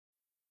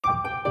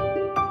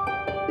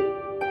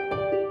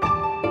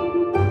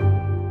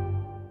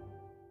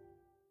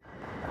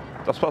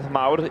dosbarth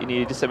mawr, i ni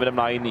wedi symud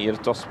ymlaen i'r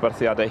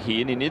dosbarthiadau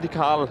hun. I ni wedi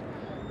cael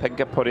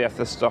pencampwriaeth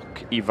y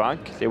stoc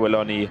ifanc, lle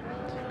welon ni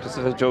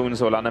Christopher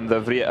Jones o lan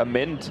ymddyfru yn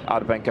mynd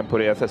ar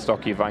bencampwriaeth y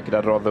stoc ifanc gyda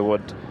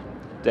Rotherwood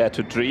Dare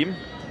to Dream.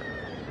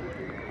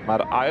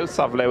 Mae'r ail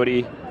safle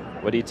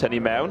wedi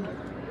tynnu mewn.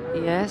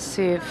 Ie,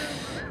 sef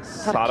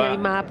parciau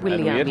mab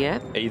William, ie.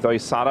 Eiddoi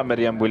Sarah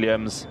Miriam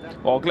Williams,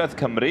 Ogledd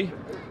Cymru.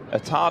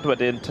 Y tad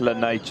wedyn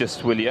Tylynau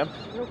Just William.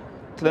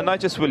 Tylynau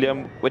Just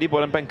William wedi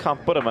bod yn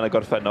bencampwr yma yn y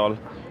gorffennol.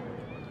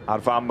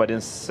 A'r fam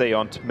wedyn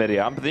Seiont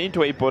Miriam. Byddwn ni'n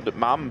dweud bod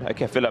mam y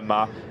ceffyl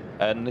yma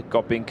yn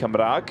Gobyn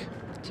Cymraeg.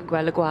 Ti'n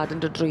gweld y gwad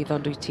yn dod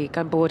drwyddon dwi ti,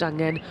 gan bod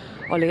angen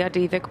o leia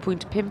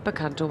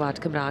 12.5% o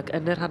wad Cymraeg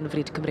yn yr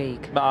Rhan-Frid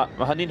Cymreig.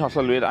 Mae hynny'n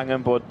hollol wir,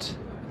 angen bod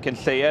cyn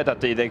lleied a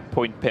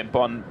 12.5,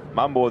 ond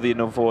mae modd i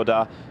nhw fod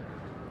a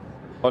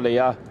o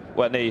leia,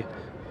 neu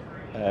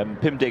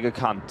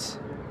 50%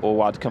 o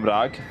wad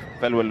Cymraeg,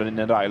 fel welwn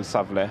ni'n yr ail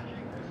safle.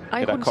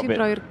 A hwn sy'n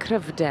rhoi'r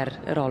cryfder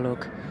yr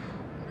olwg?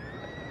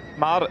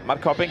 Mae'r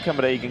Cobyn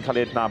Cymreig yn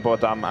cael ei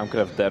adnabod am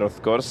gryfder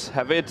wrth gwrs.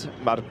 Hefyd,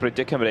 mae'r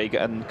Brydiau Cymreig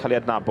yn cael ei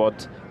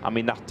adnabod am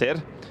ei natur.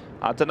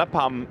 A dyna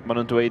pam maen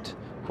nhw'n dweud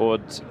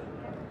bod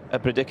y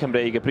Brydiau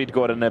Cymreig y bryd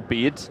gorau yn y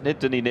byd.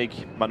 Nid yn unig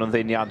maen nhw'n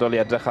ddeuniadol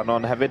i edrych arno,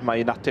 ond hefyd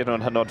mae ei natur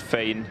nhw'n hynod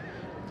ffein.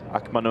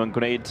 Ac maen nhw'n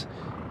gwneud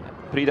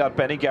bryd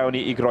arbennig iawn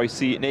i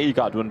groesi neu i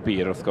gadw'n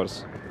byr wrth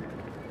gwrs.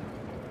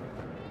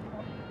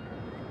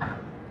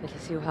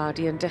 Felly sy'n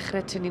Hardy yn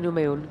dechrau tynnu nhw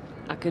mewn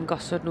ac yn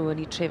gosod nhw yn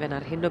eu trefen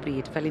ar hyn o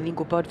bryd, fel i ni'n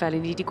gwybod, fel i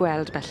ni wedi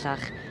gweld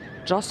bellach.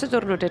 Dros y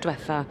diwrnodau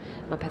diwetha,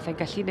 mae pethau'n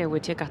gallu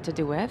newid tuag at y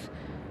diwedd,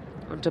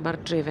 ond dyma'r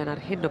drefen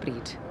ar hyn o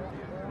bryd.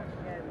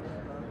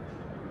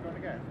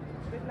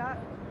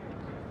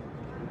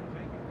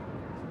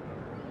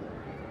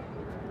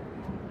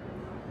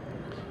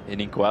 I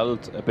ni'n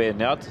gweld y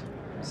beirniad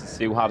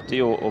Siw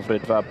Hardy o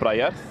Frydfa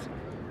Braierth.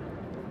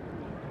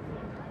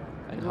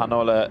 Yng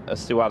nghanol y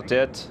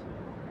stiwardiad.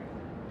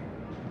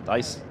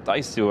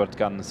 Dau stiward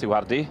gan Siw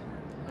Hardy.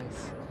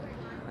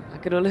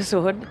 Ac yn ôl y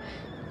sôn,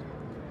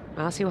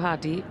 mae Siw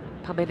Hardy,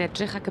 pan mae'n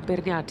edrych ac yn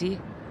beirniadu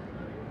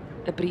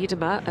y bryd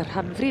yma, y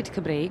Rhan-Frid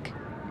Cymreig,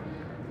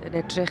 yn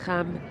edrych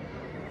am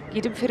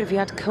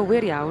gydymffurfiad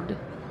cywir iawn,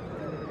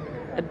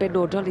 yn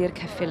benodol i'r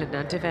ceffyl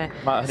yna, dy fe?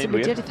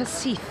 Symudiad eitha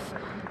syth,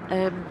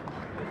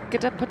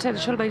 gyda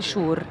potensial mae'n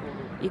siŵr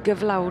i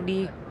gyflawni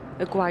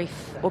y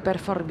gwaith o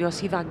berfformio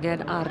sydd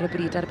angen ar y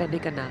bryd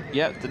arbennig yna.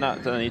 Ie, dyna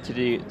ni ti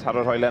wedi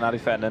taro'r hoelen ar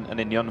ei ffen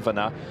yn union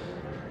fyna.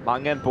 Mae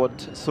angen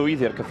bod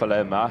swydd i'r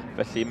ceffylau yma,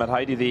 felly mae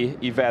rhaid iddi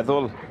i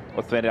feddwl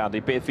wrth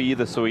feirniadu beth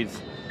fydd y swydd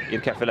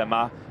i'r ceffyl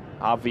yma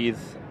a fydd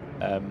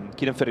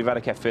cydymffurfiad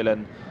y ceffyl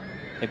yn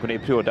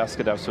gwneud priodas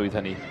gyda'r swydd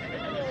hynny.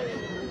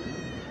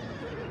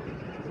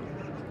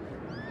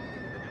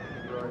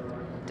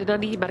 Dyna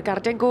ni, mae'r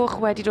garden goch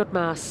wedi dod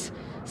mas.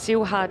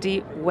 Siw Hardy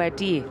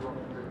wedi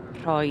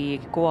rhoi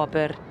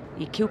gwobr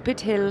i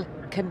Cupid Hill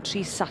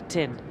Country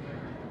Satin.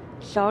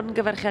 Llon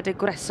gyfarchiadau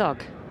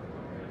gwresog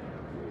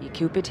i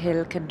Cupid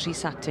Hill Country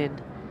Satin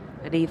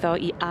yn eiddo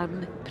i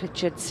Anne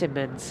Pritchard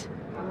Simmons.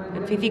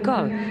 Yn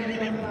fuddigol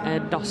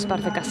yn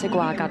dosbarth y Caseg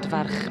Gwag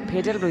Adfarch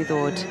 4 mlwydd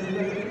oed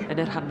yn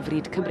yr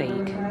Rhan-Frid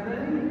Cymreig.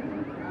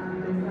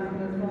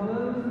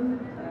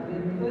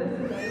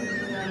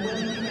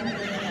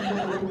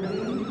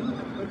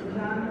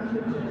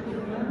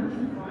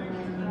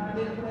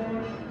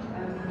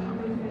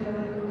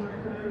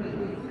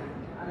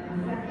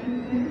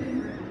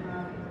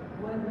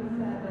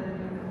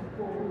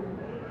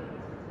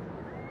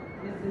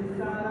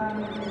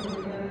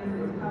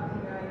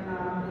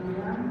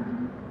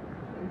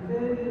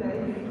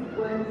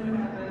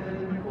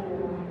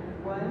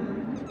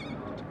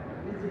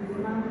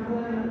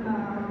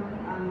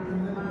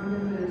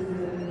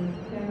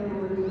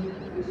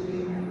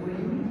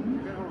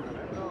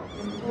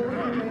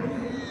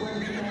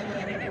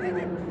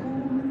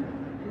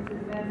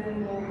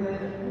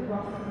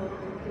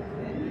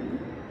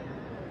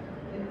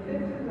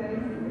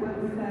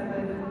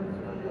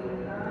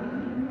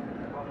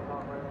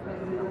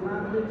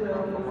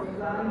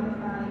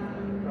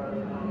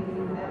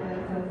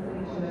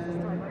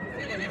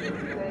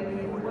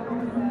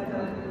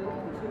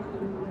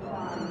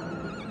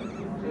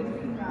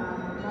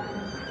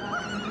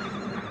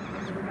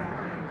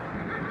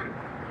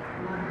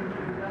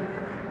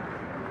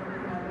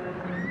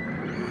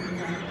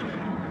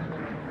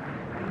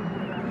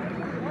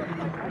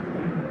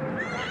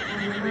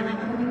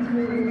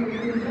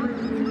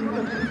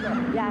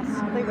 Yes,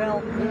 they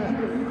will.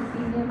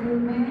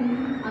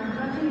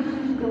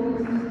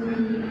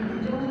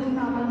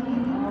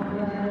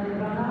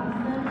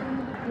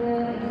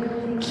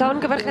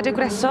 Llon gyfarchiadau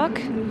gwresog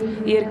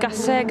i'r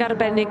gaseg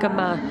arbennig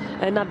yma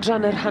yn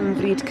adran yr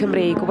Rhan-Frid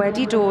Cymreig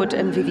wedi dod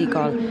yn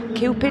fuddigol.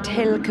 Cupid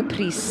Hill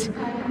Caprice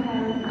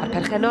a'r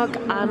perchenog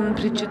Anne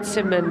Pritchard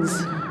Simmons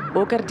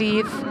o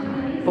Gaerdydd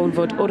bo'n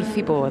fod wrth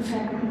i bodd.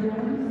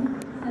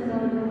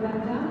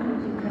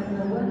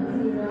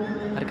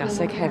 A'r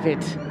gaseg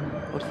hefyd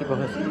wrth i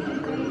bodd.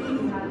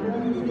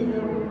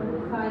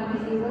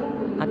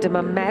 A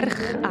dyma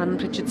merch Anne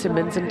Pritchard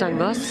Simmons yn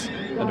dangos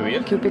Yn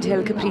wir. Cupid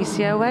Hill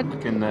Capricia, Owen.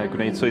 Ac yn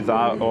gwneud swydd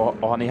dda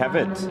ohoni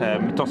hefyd.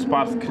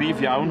 Dosbarth cryf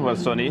iawn,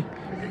 welson ni.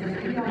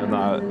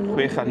 Yna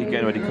 6 ar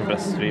 20 wedi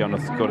cyfrestru, ond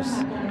wrth gwrs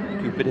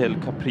Cupid Hill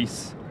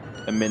Caprice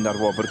yn mynd ar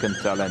wobr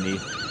gyntaf lenni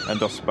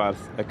yn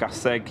dosbarth y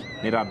Caseg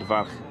neu'r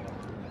Adfarch.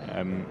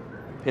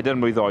 4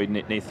 mlwydd oed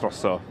neu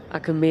throso.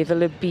 Ac yn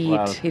meddwl y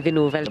byd iddyn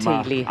nhw fel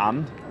teulu. Dyma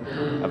Ann,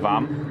 y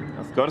fam,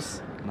 wrth gwrs,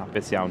 yn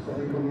hapus iawn.